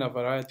ratio and a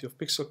variety of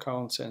pixel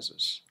count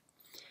sensors.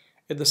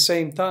 At the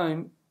same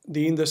time,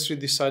 the industry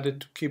decided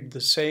to keep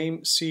the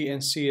same C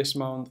and CS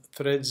mount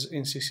threads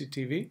in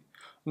CCTV,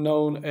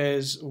 known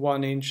as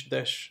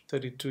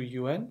 1-inch-32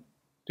 UN,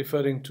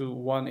 referring to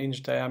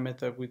 1-inch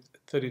diameter with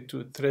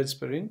 32 threads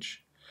per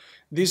inch.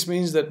 This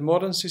means that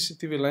modern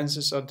CCTV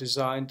lenses are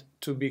designed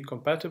to be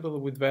compatible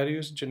with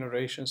various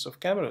generations of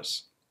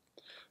cameras.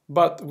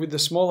 But with the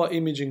smaller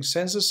imaging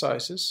sensor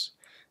sizes,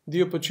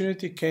 the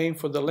opportunity came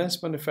for the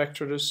lens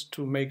manufacturers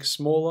to make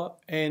smaller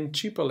and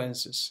cheaper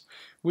lenses,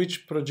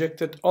 which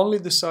projected only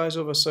the size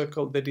of a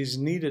circle that is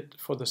needed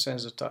for the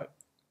sensor type.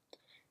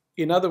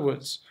 In other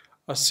words,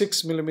 a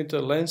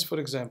 6mm lens, for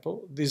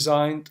example,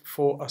 designed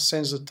for a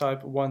sensor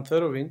type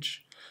 1/3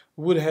 inch,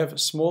 would have a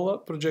smaller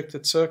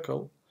projected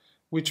circle,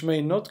 which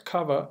may not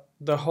cover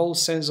the whole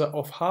sensor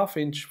of 1/2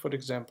 inch, for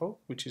example,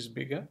 which is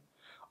bigger,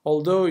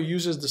 although it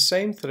uses the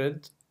same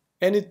thread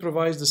and it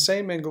provides the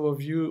same angle of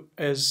view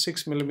as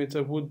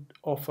 6mm would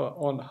offer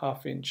on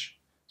 1/2 inch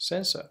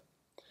sensor.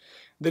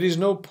 There is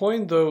no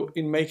point, though,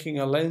 in making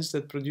a lens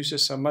that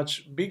produces a much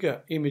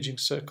bigger imaging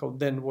circle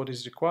than what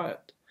is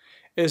required,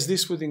 as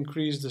this would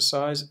increase the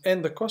size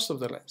and the cost of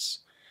the lens.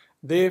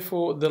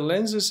 Therefore, the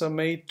lenses are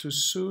made to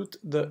suit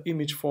the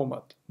image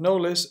format, no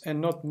less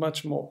and not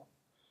much more.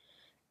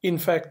 In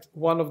fact,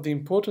 one of the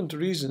important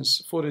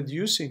reasons for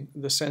reducing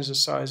the sensor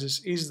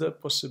sizes is the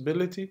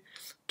possibility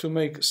to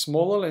make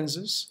smaller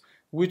lenses,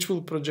 which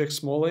will project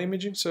smaller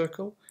imaging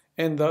circle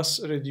and thus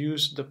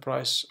reduce the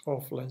price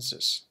of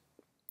lenses.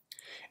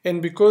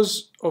 And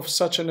because of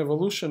such an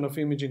evolution of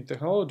imaging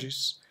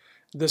technologies,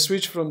 the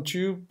switch from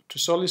tube to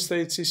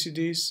solid-state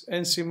CCDs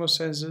and CMOS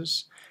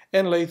sensors,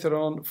 and later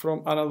on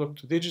from analog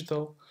to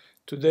digital,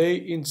 today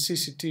in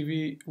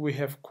CCTV we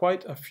have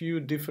quite a few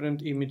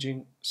different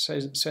imaging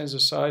sensor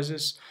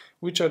sizes,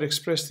 which are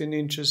expressed in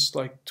inches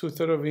like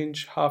 2/3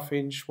 inch, 1/2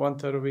 inch,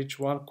 1/3 inch,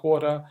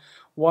 1/4,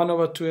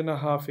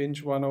 1/2.5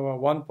 inch,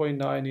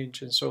 1/1.9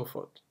 inch, and so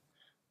forth.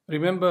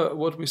 Remember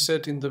what we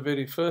said in the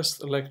very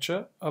first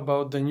lecture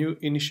about the new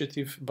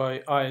initiative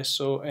by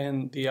ISO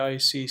and the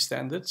IEC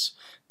standards,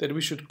 that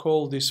we should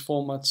call these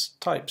formats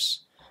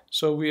types.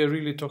 So we are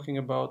really talking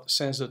about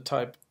sensor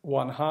type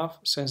 1/2,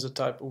 sensor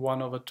type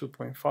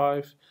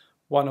 1/2.5,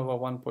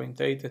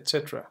 1/1.8,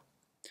 etc.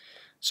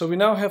 So we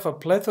now have a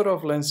plethora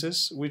of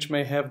lenses which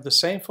may have the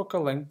same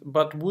focal length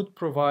but would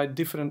provide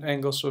different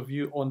angles of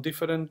view on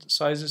different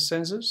sizes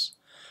sensors.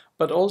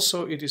 But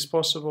also it is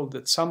possible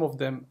that some of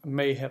them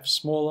may have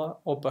smaller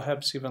or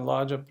perhaps even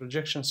larger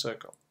projection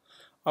circle.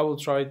 I will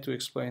try to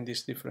explain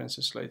these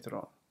differences later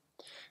on.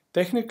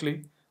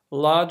 Technically,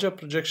 larger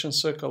projection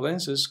circle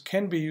lenses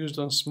can be used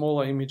on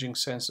smaller imaging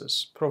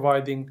sensors,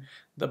 providing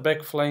the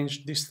back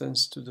flange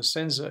distance to the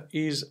sensor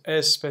is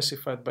as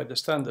specified by the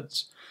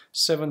standards,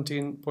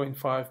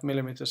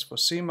 17.5mm for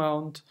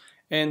C-mount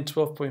and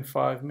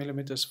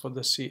 12.5mm for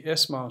the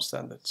CS mount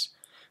standards.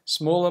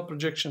 Smaller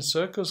projection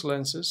circles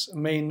lenses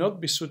may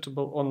not be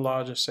suitable on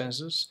larger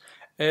sensors,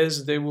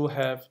 as they will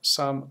have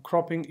some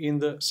cropping in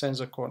the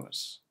sensor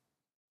corners.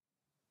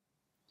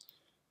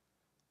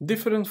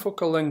 Different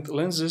focal length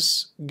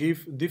lenses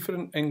give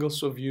different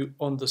angles of view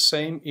on the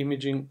same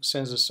imaging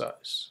sensor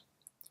size.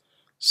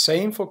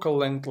 Same focal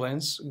length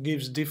lens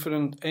gives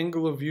different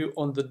angle of view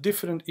on the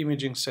different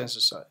imaging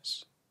sensor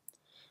size.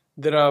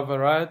 There are a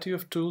variety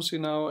of tools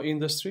in our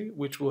industry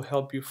which will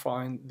help you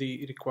find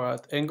the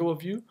required angle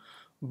of view,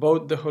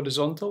 both the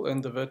horizontal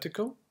and the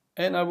vertical,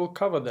 and I will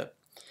cover that.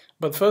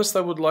 But first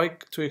I would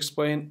like to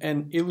explain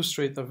and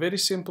illustrate a very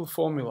simple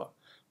formula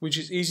which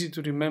is easy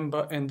to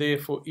remember and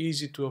therefore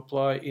easy to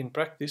apply in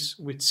practice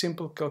with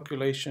simple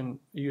calculation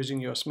using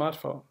your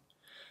smartphone.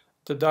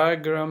 The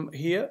diagram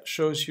here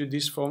shows you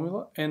this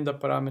formula and the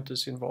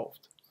parameters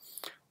involved.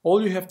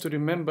 All you have to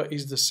remember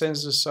is the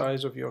sensor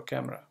size of your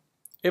camera.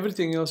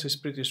 Everything else is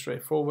pretty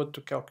straightforward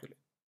to calculate.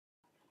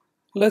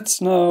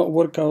 Let's now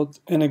work out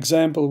an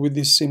example with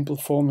this simple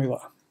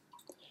formula.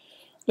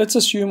 Let's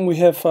assume we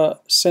have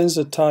a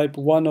sensor type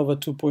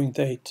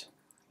 1/2.8,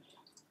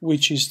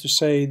 which is to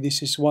say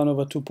this is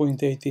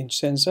 1/2.8 inch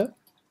sensor,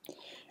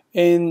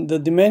 and the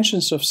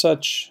dimensions of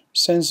such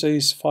sensor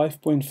is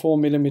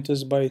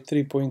 5.4mm by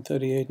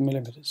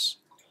 3.38mm.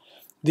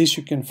 This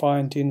you can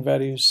find in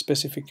various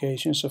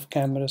specifications of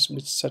cameras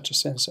with such a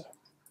sensor.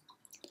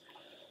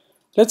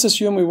 Let's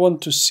assume we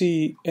want to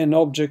see an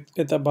object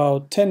at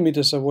about 10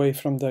 meters away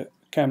from the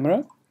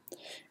camera,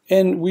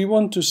 and we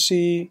want to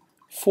see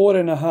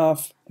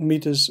 4.5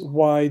 meters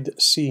wide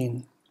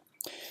scene.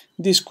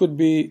 This could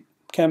be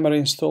camera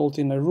installed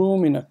in a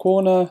room, in a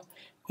corner,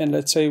 and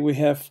let's say we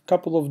have a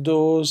couple of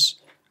doors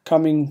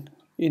coming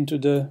into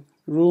the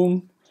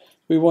room.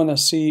 We want to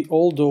see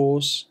all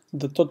doors,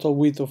 the total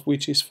width of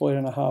which is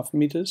 4.5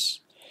 meters,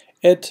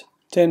 at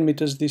 10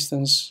 meters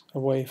distance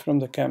away from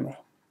the camera.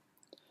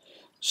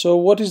 So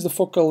what is the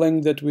focal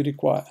length that we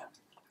require?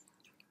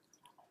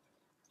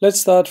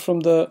 Let's start from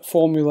the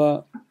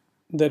formula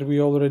that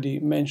we already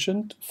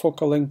mentioned.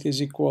 Focal length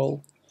is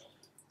equal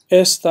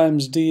S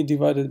times D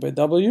divided by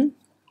W.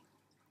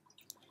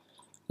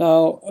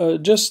 Now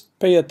just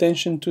pay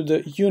attention to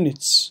the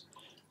units.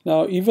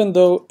 Now even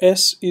though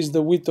S is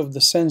the width of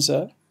the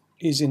sensor,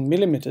 is in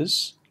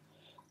millimeters,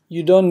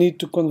 you don't need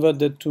to convert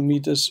that to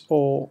meters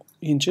or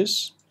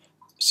inches,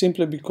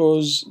 simply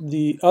because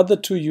the other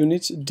two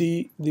units,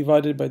 D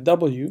divided by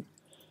W,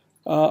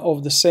 are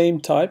of the same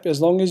type.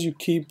 As long as you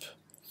keep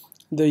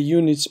the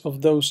units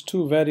of those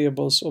two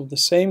variables of the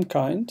same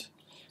kind,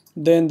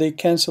 then they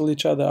cancel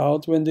each other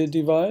out when they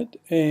divide,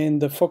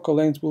 and the focal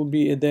length will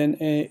be then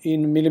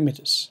in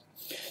millimeters.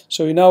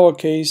 So in our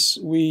case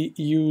we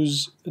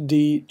use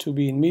D to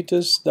be in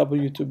meters,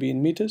 W to be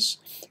in meters,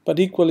 but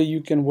equally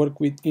you can work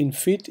with in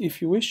feet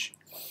if you wish.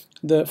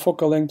 the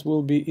focal length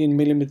will be in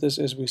millimeters.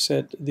 As we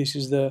said, this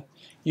is the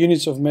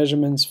units of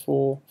measurements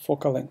for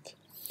focal length.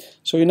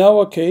 So in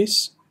our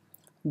case,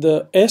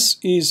 the S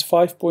is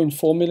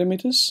 5.4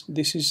 millimeters.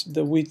 This is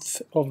the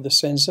width of the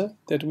sensor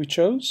that we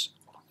chose.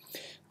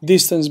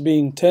 Distance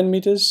being 10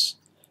 meters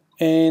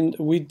and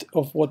width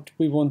of what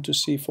we want to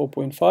see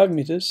 4.5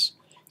 meters.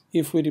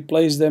 If we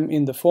replace them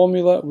in the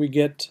formula, we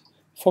get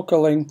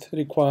focal length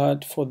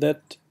required for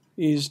that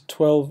is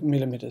 12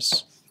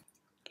 millimeters.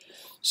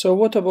 So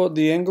what about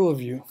the angle of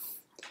view?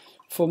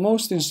 For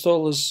most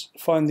installers,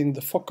 finding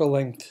the focal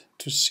length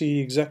to see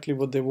exactly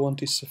what they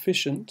want is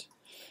sufficient,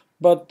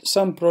 but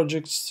some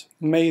projects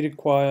may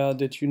require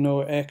that you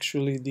know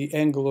actually the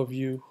angle of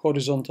view,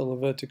 horizontal or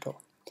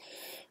vertical.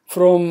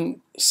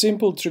 From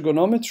simple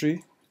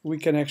trigonometry, we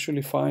can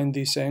actually find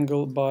this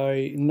angle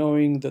by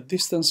knowing the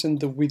distance and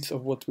the width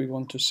of what we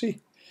want to see.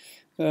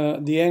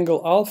 The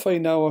angle alpha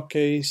in our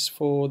case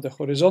for the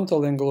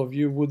horizontal angle of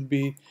view would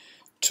be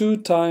 2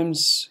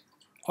 times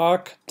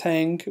arc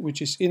tang,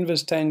 which is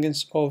inverse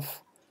tangents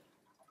of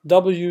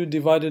W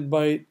divided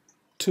by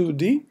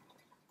 2D.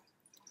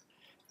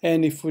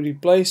 And if we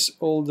replace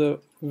all the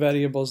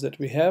variables that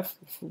we have,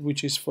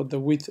 which is for the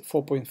width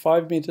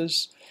 4.5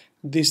 meters,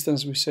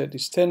 distance we said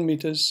is 10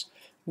 meters,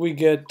 we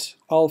get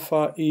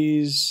alpha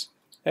is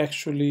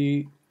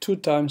actually 2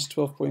 times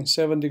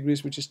 12.7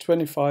 degrees, which is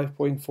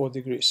 25.4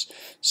 degrees.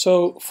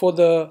 So for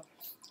the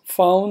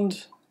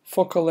found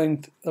focal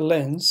length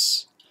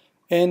lens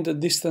and a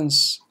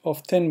distance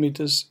of 10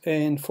 meters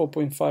and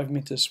 4.5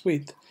 meters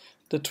width,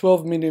 the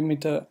 12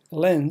 millimeter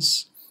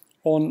lens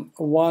on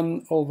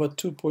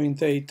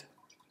 1/2.8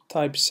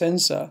 type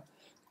sensor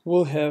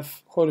will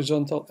have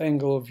horizontal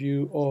angle of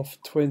view of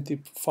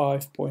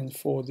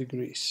 25.4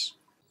 degrees.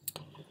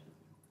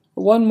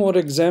 One more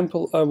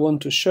example I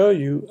want to show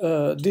you,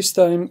 this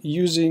time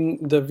using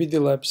the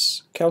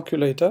ViDiLabs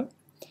calculator,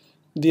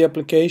 the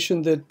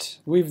application that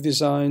we've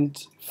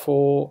designed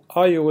for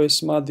iOS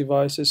smart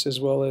devices as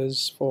well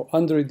as for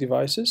Android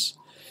devices.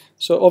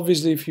 So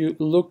obviously if you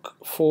look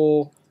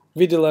for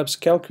ViDiLabs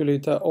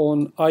calculator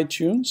on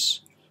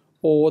iTunes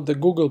or the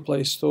Google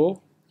Play Store,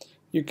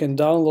 you can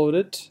download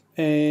it,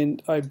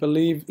 and I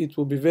believe it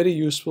will be very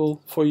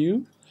useful for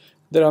you.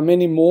 There are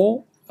many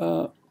more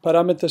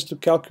parameters to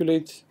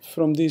calculate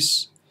from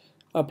this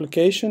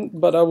application,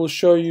 but I will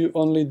show you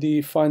only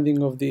the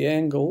finding of the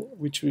angle,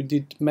 which we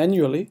did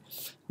manually.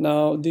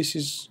 Now this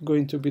is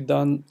going to be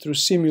done through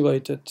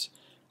simulated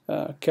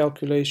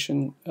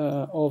calculation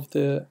of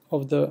the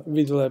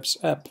ViDiLabs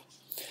app.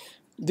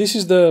 This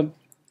is the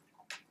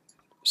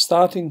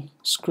starting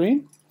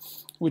screen,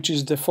 which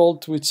is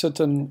default with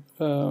certain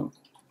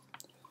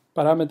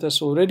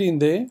parameters already in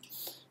there.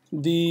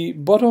 The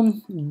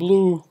bottom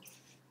blue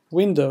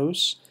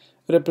windows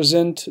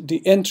represent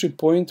the entry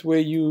point where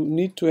you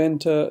need to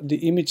enter the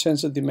image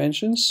sensor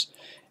dimensions,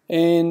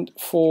 and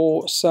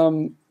for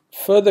some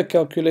further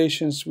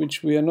calculations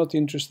which we are not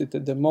interested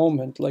at the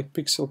moment, like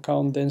pixel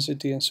count,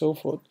 density and so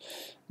forth,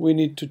 we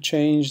need to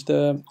change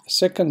the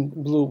second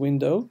blue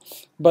window.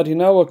 But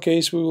in our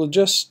case we will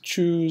just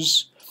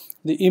choose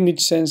the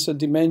image sensor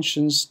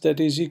dimensions that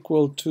is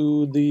equal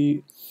to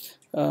the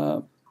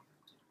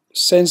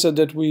sensor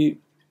that we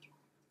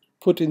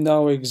put in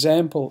our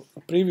example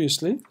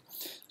previously.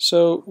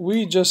 So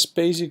we just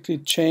basically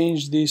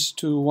change this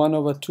to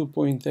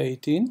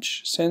 1/2.8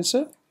 inch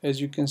sensor, as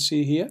you can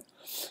see here.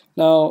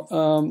 Now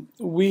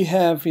we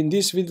have in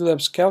this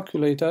ViDiLabs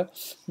calculator,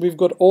 we've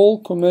got all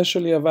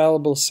commercially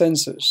available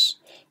sensors.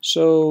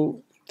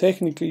 So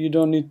technically you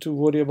don't need to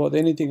worry about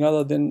anything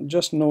other than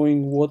just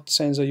knowing what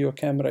sensor your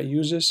camera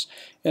uses,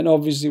 and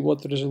obviously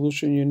what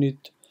resolution you need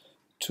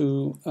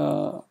to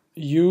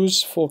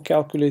use for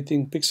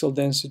calculating pixel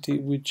density,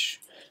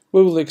 which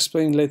we will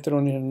explain later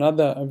on in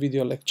another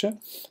video lecture.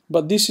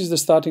 But this is the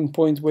starting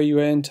point where you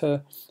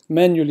enter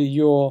manually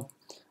your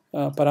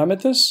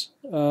parameters,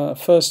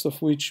 first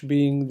of which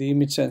being the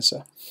image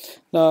sensor.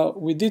 Now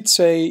we did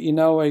say in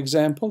our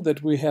example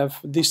that we have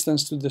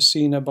distance to the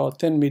scene about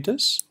 10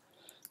 meters.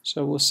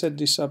 So we'll set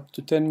this up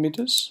to 10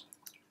 meters.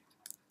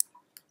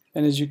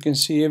 And as you can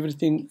see,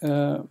 everything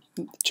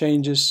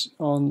changes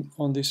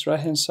on this right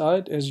hand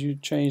side as you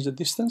change the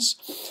distance.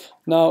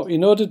 Now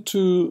in order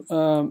to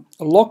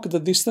lock the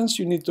distance,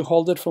 you need to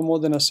hold it for more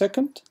than a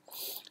second.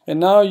 And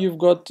now you've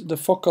got the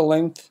focal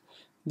length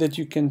that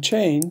you can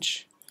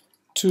change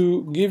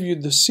to give you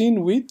the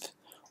scene width,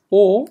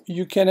 or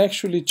you can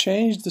actually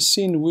change the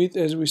scene width,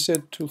 as we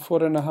said, to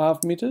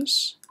 4.5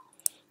 meters.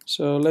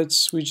 So let's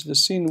switch the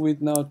scene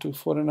width now to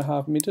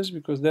 4.5 meters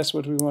because that's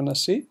what we want to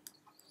see.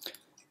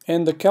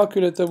 And the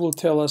calculator will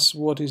tell us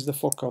what is the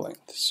focal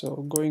length. So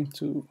going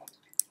to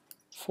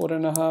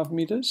 4.5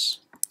 meters.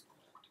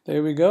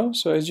 There we go.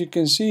 So as you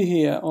can see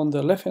here on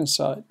the left hand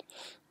side,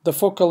 the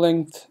focal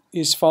length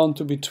is found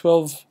to be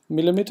 12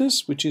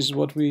 millimeters, which is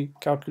what we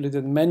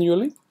calculated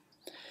manually.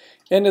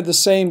 And at the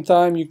same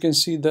time, you can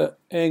see the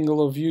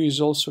angle of view is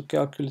also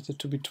calculated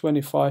to be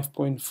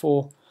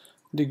 25.4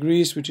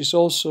 degrees, which is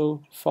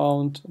also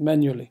found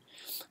manually.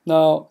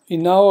 Now,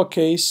 in our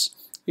case,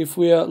 If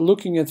we are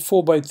looking at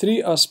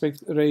 4:3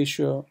 aspect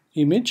ratio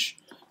image,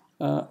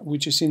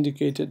 which is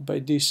indicated by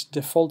this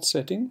default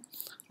setting,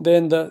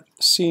 then the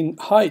scene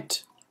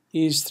height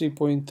is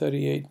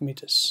 3.38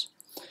 meters.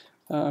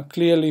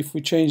 Clearly, if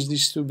we change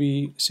this to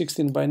be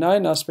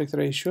 16:9 aspect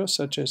ratio,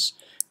 such as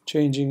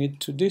changing it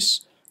to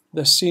this,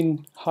 the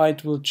scene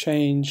height will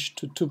change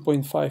to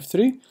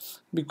 2.53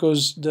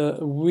 because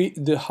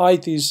the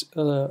height is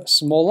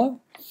smaller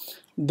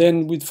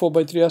than with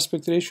 4:3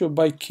 aspect ratio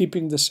by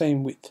keeping the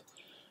same width.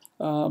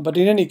 But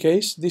in any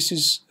case, this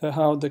is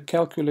how the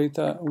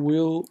calculator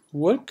will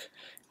work,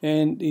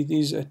 and it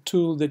is a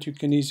tool that you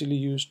can easily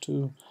use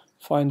to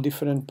find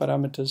different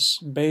parameters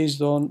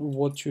based on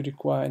what you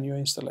require in your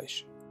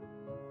installation.